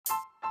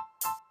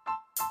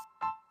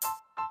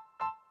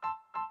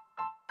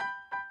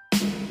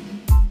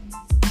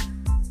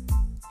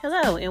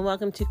Hello and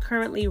welcome to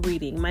Currently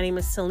Reading. My name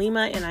is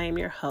Salima and I am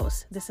your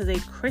host. This is a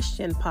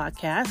Christian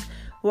podcast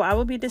where I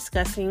will be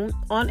discussing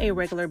on a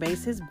regular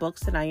basis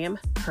books that I am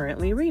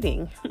currently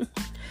reading.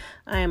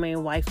 I am a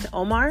wife to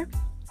Omar.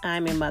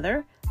 I'm a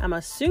mother. I'm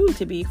a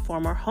soon-to-be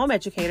former home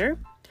educator.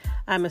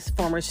 I'm a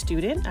former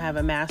student. I have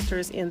a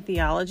master's in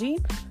theology.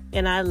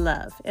 And I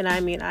love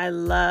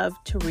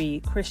to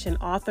read Christian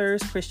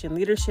authors, Christian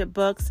leadership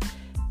books,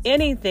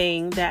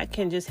 anything that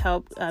can just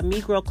help me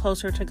grow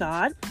closer to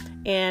God.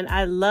 And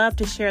I love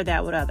to share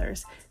that with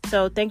others.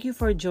 So thank you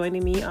for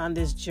joining me on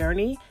this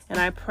journey. And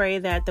I pray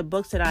that the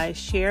books that I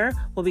share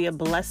will be a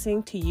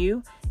blessing to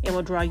you and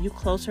will draw you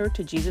closer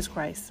to Jesus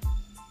Christ.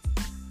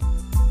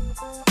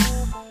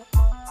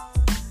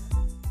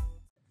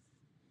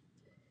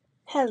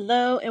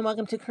 Hello and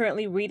welcome to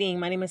Currently Reading.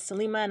 My name is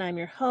Salima and I'm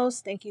your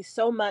host. Thank you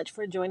so much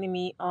for joining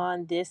me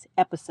on this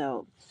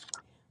episode.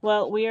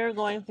 Well, we are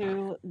going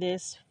through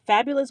this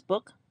fabulous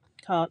book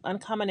called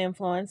Uncommon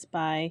Influence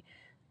by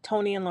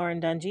Tony and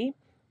Lauren Dungy.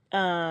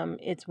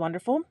 It's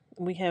wonderful.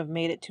 We have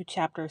made it to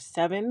chapter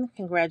 7.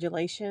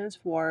 Congratulations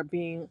for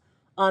being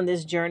on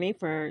this journey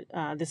for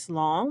this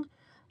long.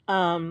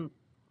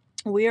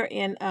 We are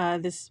in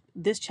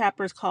this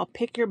chapter is called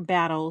Pick Your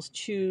Battles,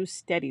 Choose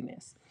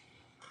Steadiness.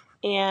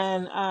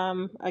 And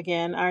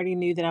again, I already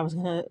knew that I was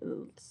going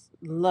to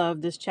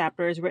love this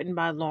chapter. It's written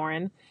by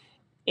Lauren.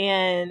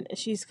 And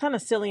she's kind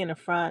of silly in the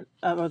front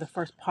or the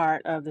first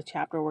part of the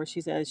chapter where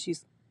she says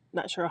she's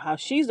not sure how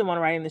she's the one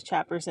writing this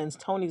chapter since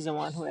Tony's the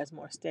one who has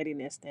more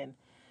steadiness than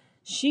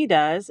she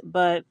does.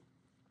 But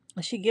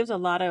she gives a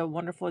lot of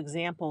wonderful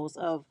examples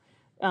of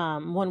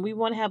when we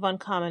want to have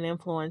uncommon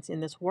influence in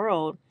this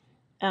world,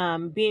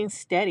 being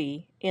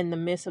steady in the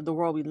midst of the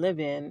world we live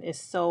in is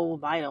so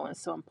vital and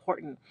so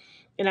important.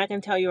 And I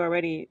can tell you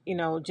already,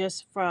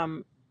 just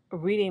from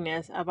reading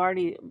this, I've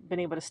already been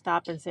able to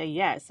stop and say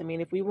yes. I mean,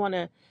 if we want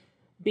to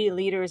be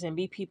leaders and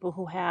be people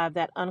who have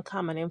that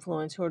uncommon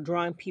influence, who are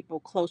drawing people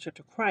closer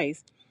to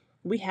Christ,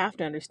 we have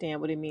to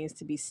understand what it means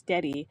to be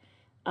steady,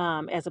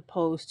 as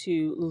opposed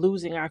to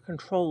losing our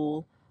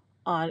control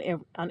on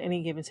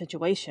any given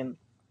situation.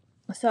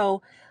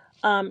 So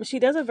she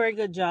does a very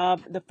good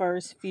job the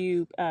first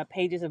few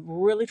pages of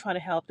really trying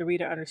to help the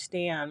reader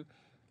understand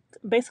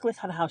basically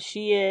kind of how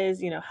she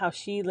is, how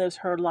she lives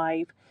her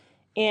life.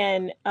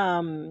 And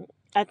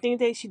I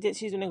think that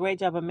she's doing a great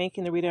job of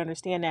making the reader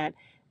understand that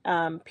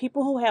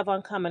people who have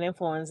uncommon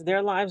influence,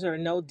 their lives are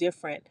no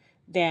different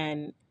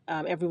than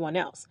everyone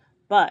else.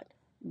 But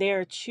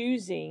they're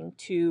choosing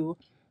to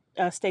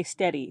stay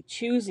steady,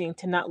 choosing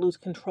to not lose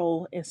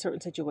control in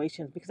certain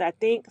situations. Because I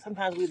think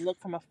sometimes we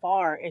look from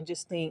afar and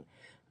just think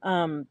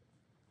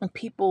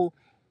people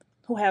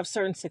who have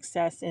certain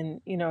success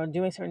in,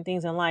 doing certain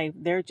things in life,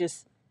 they're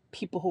just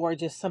people who are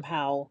just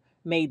somehow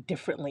made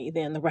differently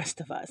than the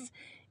rest of us.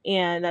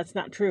 And that's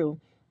not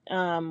true.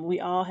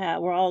 We're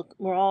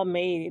all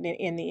made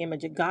in the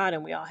image of God,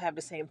 and we all have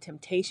the same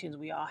temptations.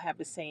 We all have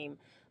the same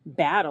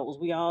battles.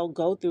 We all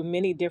go through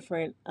many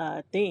different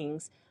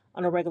things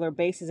on a regular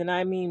basis. And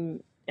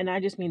I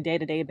just mean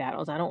day-to-day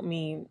battles. I don't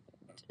mean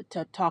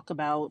to talk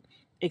about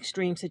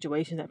extreme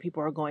situations that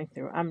people are going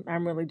through.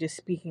 I'm really just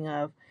speaking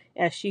of,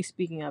 as she's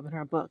speaking of in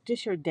her book,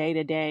 just your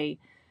day-to-day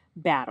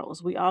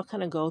battles. We all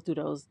kind of go through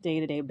those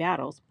day-to-day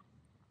battles,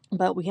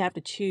 but we have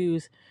to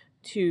choose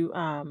to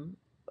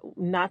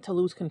not to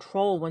lose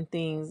control when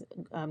things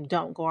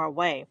don't go our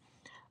way.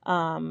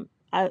 I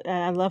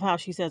love how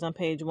she says on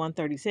page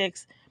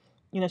 136,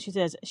 she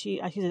says,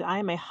 I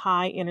am a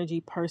high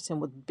energy person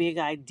with big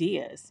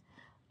ideas.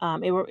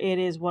 It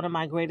is one of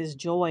my greatest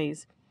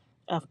joys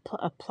of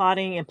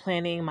plotting and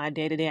planning my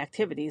day-to-day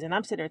activities. And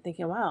I'm sitting there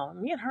thinking, wow,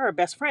 me and her are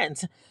best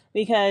friends,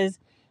 because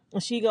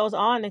she goes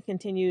on to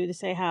continue to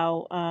say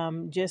how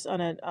just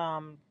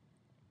on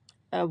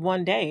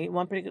one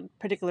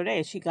particular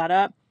day, she got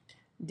up,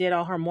 did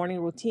all her morning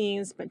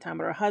routines, spent time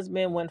with her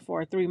husband, went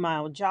for a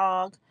 3-mile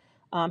jog,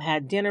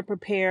 had dinner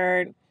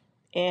prepared,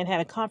 and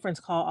had a conference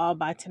call all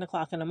by 10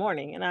 o'clock in the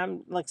morning. And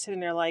I'm like sitting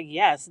there like,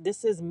 yes,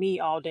 this is me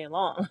all day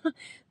long.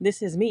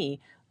 This is me.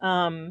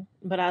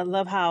 But I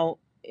love how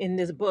in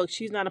this book,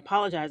 she's not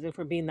apologizing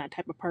for being that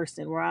type of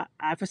person, where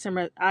I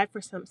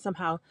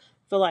somehow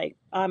feel like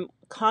I'm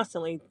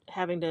constantly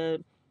having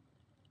to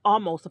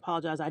almost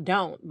apologize. I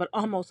don't, but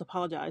almost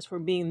apologize for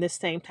being this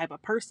same type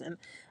of person.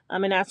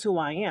 And that's who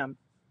I am.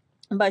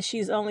 But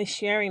she's only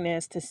sharing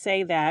this to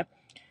say that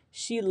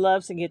she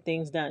loves to get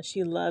things done.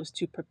 She loves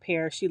to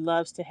prepare. She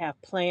loves to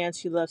have plans.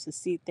 She loves to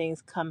see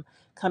things come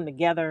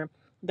together.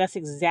 That's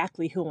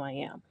exactly who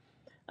I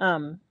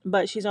am.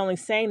 But she's only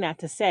saying that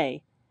to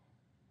say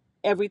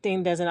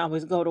everything doesn't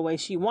always go the way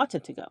she wants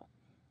it to go.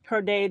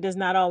 Her day does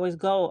not always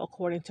go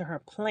according to her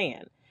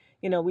plan.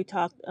 We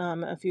talked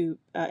a few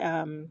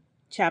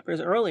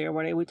chapters earlier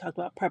where we talked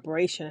about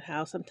preparation and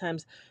how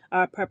sometimes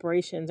our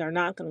preparations are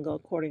not going to go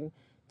according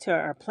to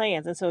our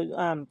plans. And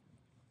so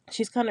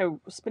she's kind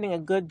of spending a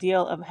good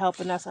deal of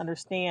helping us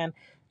understand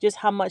just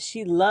how much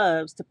she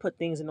loves to put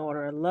things in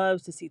order and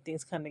loves to see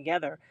things come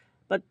together.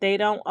 But they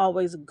don't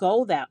always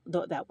go that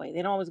way.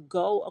 They don't always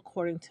go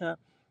according to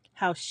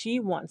how she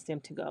wants them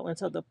to go. And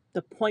so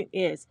the point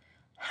is,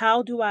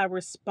 how do I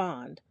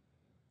respond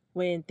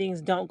when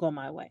things don't go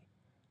my way?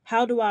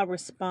 How do I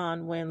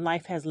respond when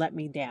life has let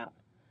me down?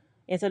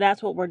 And so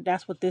that's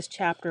what this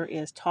chapter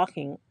is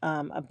talking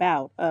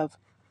about, of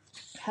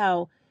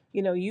how,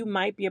 you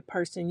might be a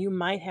person, you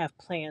might have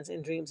plans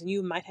and dreams, and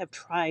you might have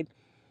tried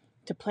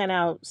to plan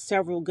out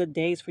several good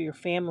days for your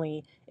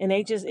family, and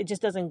it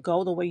just doesn't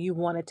go the way you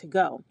want it to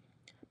go.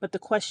 But the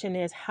question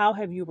is, how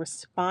have you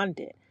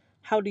responded?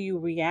 How do you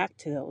react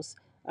to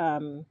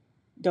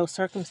those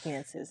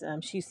circumstances?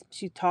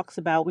 She talks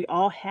about, we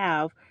all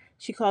have,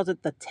 she calls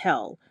it the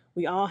tell.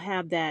 We all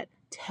have that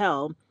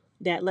tell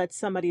that lets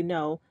somebody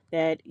know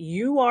that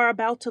you are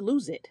about to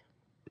lose it.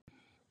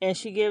 And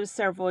she gives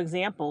several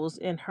examples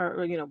in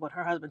her, with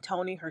her husband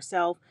Tony,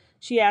 herself.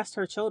 She asked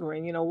her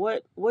children,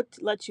 what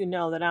lets you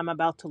know that I'm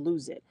about to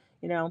lose it,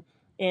 you know?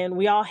 And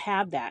we all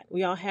have that.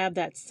 We all have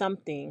that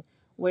something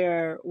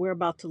where we're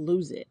about to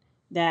lose it,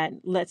 that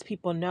lets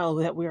people know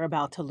that we're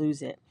about to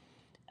lose it.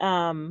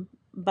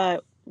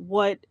 But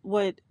what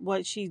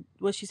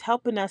she's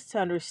helping us to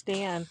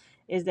understand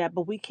is that,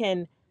 but we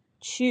can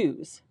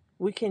choose.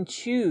 We can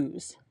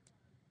choose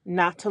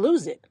not to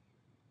lose it.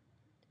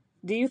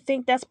 Do you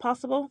think that's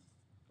possible?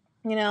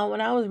 When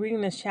I was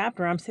reading this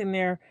chapter, I'm sitting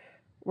there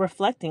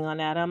reflecting on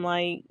that. I'm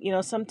like,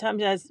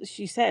 sometimes, as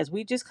she says,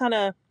 we just kind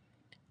of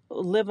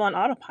live on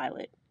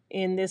autopilot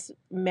in this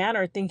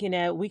manner, thinking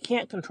that we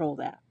can't control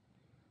that.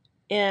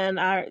 And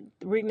I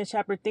reading the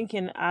chapter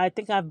thinking, I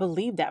think I've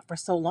believed that for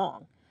so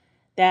long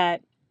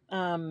that,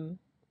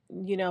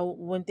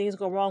 when things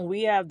go wrong,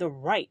 we have the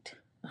right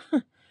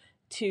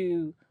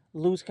to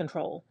lose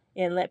control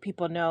and let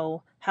people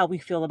know how we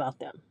feel about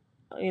them.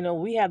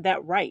 We have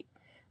that right.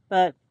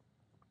 But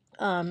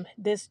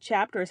this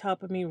chapter is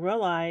helping me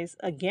realize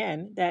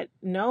again that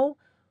no,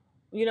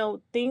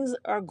 things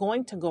are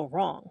going to go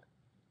wrong,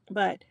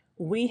 but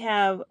we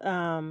have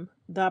the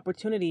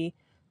opportunity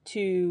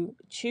to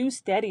choose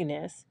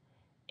steadiness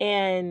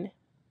and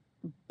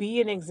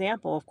be an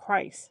example of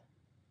Christ.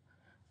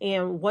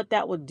 And what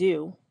that would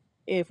do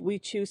if we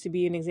choose to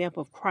be an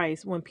example of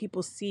Christ, when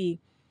people see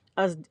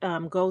us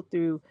go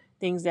through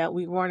things that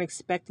we weren't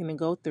expecting to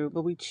go through,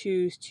 but we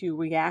choose to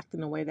react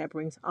in a way that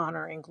brings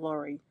honor and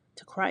glory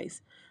to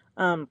Christ.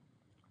 Um,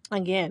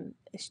 Again,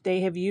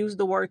 they have used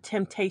the word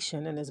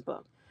temptation in this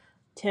book.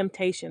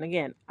 Temptation.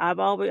 Again, I'm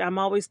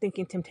always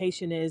thinking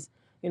temptation is,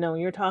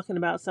 when you're talking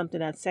about something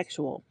that's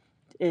sexual.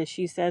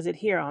 She says it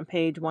here on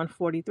page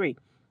 143.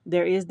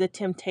 There is the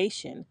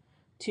temptation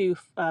to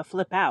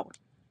flip out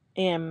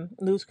and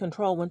lose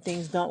control when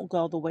things don't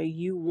go the way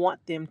you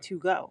want them to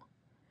go.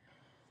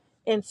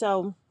 And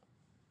so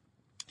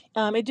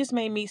it just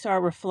made me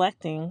start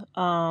reflecting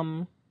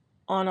on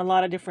a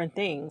lot of different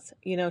things.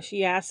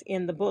 She asks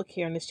in the book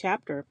here in this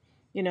chapter,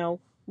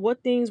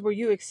 what things were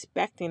you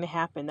expecting to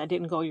happen that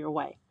didn't go your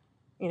way?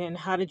 And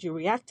how did you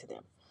react to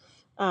them?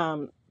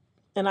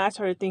 And I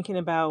started thinking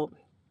about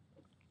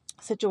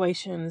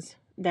situations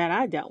that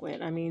I dealt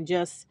with. I mean,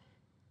 just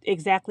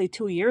exactly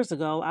 2 years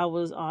ago, I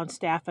was on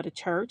staff at a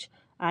church.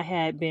 I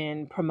had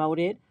been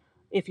promoted,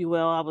 if you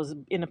will. I was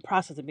in the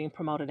process of being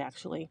promoted,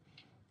 actually.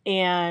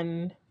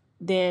 And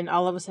then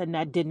all of a sudden,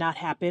 that did not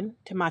happen,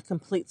 to my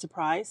complete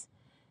surprise.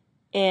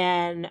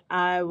 And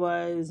I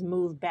was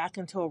moved back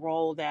into a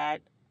role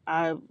that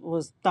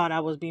thought I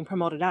was being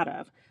promoted out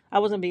of. I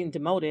wasn't being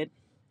demoted.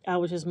 I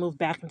was just moved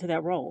back into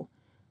that role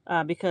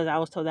because I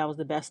was told that was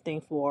the best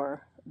thing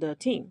for the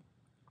team.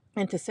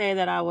 And to say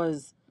that I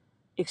was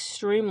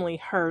extremely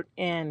hurt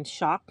and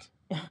shocked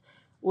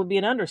would be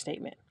an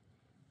understatement.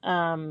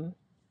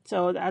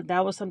 So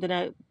that was something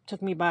that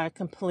took me by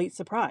complete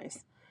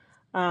surprise.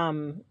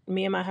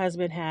 Me and my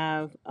husband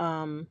have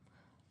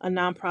a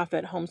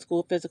nonprofit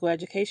homeschool physical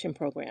education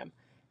program.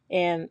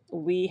 And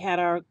we had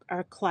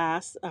our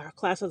class. Our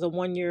class was a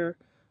 1 year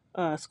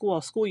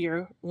school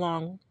year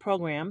long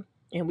program.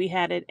 And we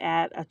had it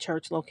at a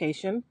church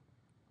location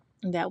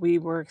that we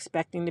were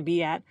expecting to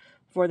be at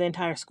for the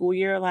entire school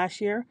year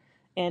last year.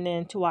 And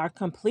then, to our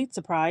complete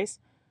surprise,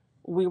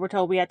 we were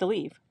told we had to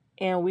leave.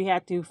 And we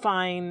had to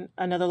find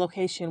another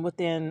location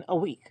within a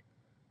week.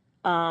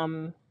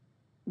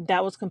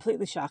 That was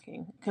completely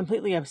shocking,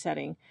 completely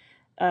upsetting.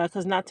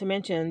 Because not to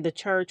mention, the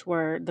church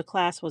where the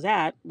class was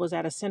at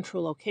a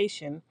central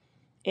location.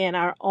 And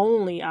our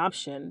only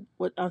option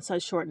on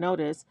such short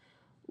notice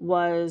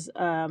was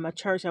a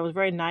church that was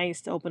very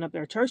nice to open up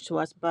their church to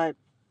us, but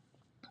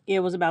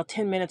it was about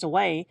 10 minutes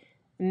away,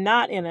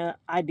 not in an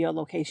ideal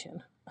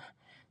location.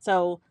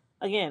 So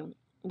again,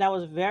 that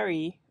was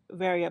very,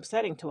 very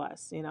upsetting to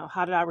us.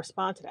 How did I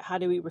respond to that? How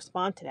do we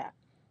respond to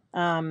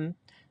that?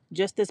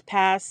 Just this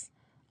past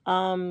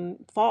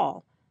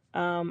fall,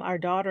 our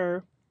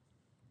daughter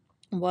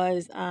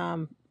was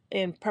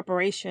in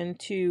preparation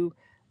to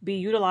be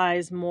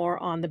utilized more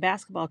on the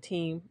basketball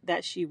team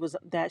that she was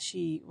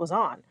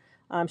on.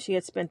 She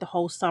had spent the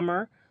whole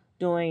summer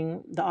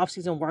doing the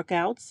off-season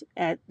workouts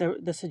at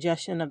the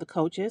suggestion of the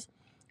coaches.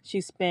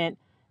 She spent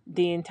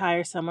the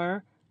entire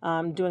summer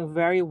doing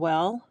very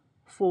well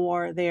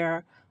for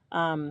their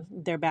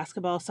their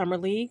basketball summer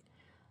league.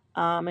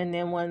 And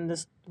then when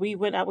we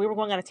went out, we were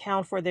going out of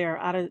town for their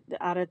out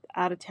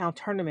of town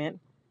tournament,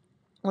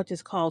 which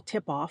is called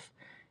Tip Off,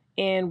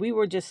 and we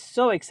were just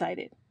so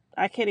excited.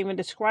 I can't even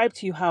describe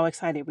to you how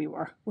excited we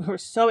were. We were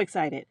so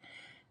excited,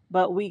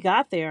 but we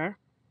got there,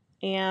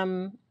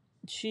 and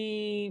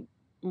she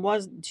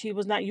was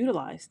not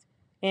utilized,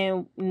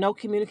 and no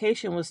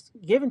communication was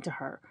given to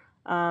her.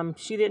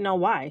 She didn't know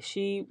why.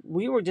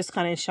 We were just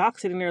kind of in shock,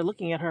 sitting there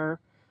looking at her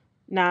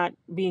not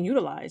being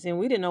utilized, and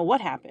we didn't know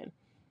what happened.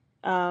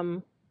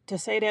 To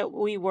say that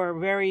we were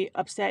very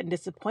upset and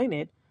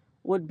disappointed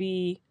would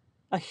be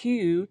a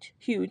huge,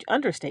 huge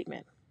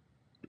understatement.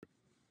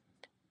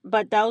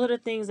 But those are the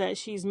things that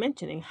she's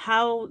mentioning.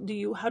 How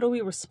do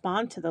we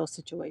respond to those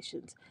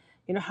situations?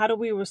 How do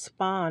we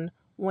respond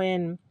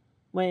when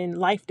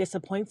life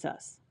disappoints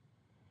us?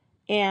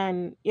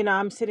 And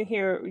I'm sitting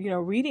here,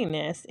 reading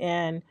this,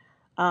 and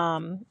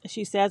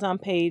she says on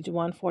page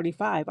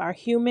 145, our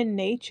human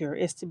nature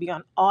is to be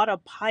on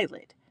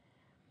autopilot.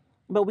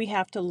 But we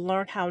have to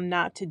learn how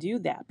not to do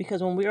that,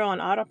 because when we're on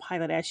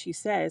autopilot, as she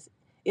says,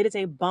 it is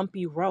a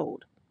bumpy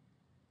road.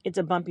 It's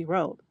a bumpy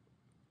road.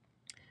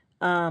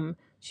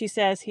 She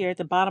says here at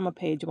the bottom of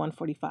page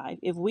 145,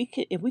 if we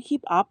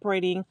keep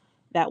operating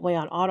that way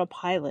on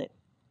autopilot,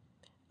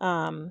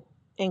 and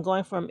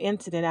going from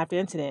incident after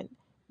incident,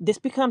 this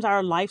becomes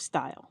our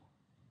lifestyle.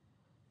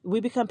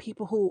 We become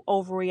people who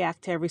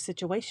overreact to every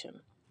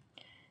situation.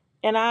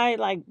 And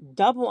I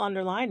double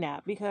underline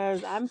that,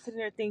 because I'm sitting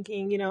there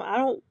thinking,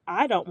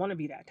 I don't want to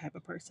be that type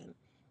of person.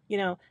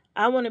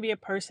 I want to be a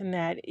person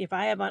that if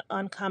I have an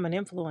uncommon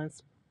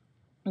influence,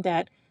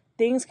 that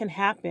things can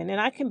happen and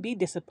I can be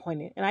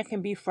disappointed and I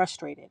can be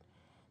frustrated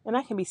and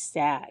I can be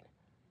sad.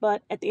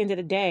 But at the end of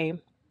the day,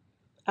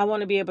 I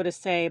want to be able to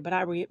say, but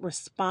I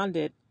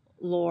responded,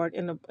 Lord,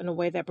 in a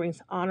way that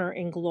brings honor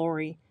and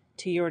glory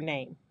to your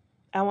name.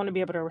 I want to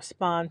be able to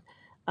respond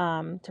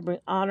to bring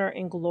honor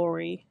and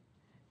glory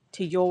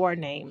to your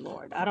name,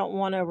 Lord. I don't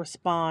want to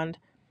respond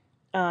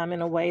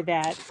in a way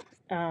that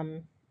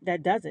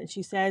doesn't.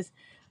 She says,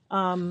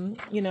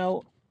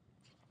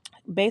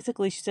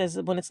 basically, she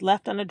says when it's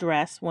left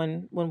unaddressed,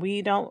 when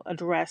we don't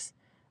address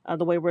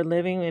the way we're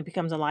living, it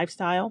becomes a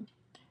lifestyle.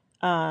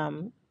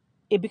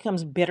 It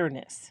becomes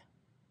bitterness.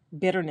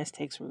 Bitterness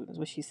takes root, is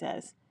what she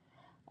says.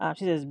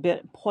 She says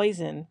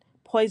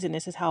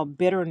poisonous is how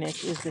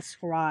bitterness is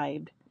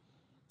described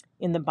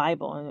in the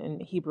Bible in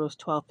Hebrews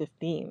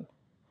 12:15.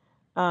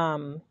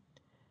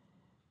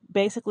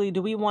 Basically,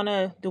 do we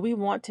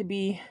want to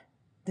be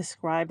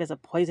described as a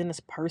poisonous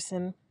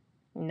person?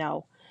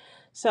 No.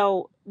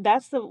 So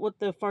that's what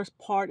the first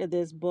part of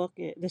this book,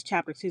 this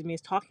chapter,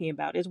 is talking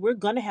about, is we're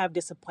going to have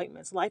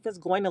disappointments. Life is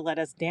going to let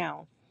us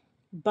down.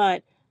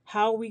 But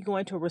how are we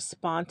going to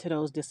respond to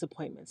those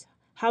disappointments?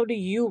 How do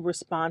you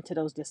respond to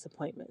those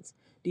disappointments?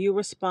 Do you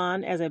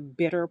respond as a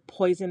bitter,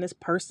 poisonous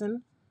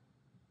person?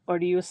 Or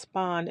do you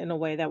respond in a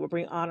way that will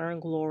bring honor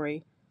and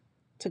glory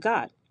to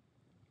God?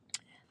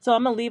 So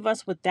I'm going to leave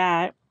us with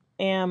that.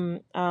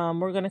 And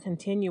we're going to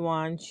continue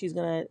on. She's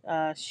going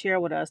to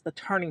share with us the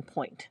turning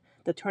point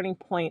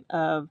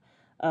of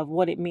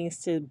what it means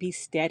to be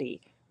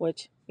steady,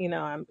 which,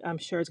 I'm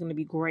sure is going to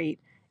be great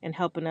in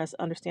helping us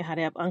understand how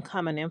to have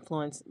uncommon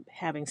influence,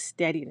 having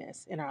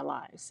steadiness in our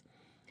lives.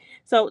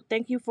 So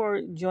thank you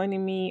for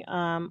joining me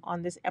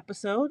on this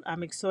episode.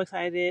 I'm so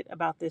excited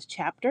about this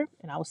chapter,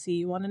 and I will see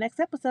you on the next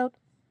episode.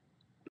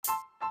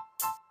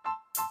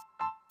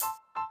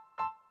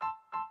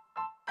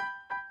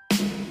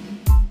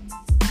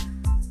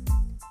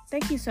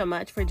 Thank you so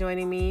much for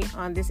joining me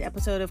on this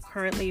episode of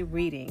Currently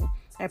Reading.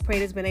 I pray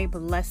it has been a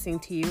blessing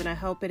to you, and I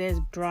hope it has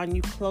drawn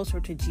you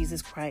closer to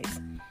Jesus Christ.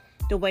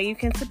 The way you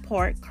can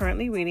support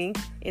Currently Reading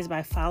is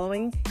by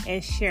following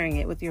and sharing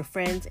it with your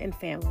friends and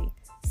family.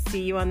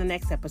 See you on the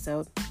next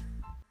episode.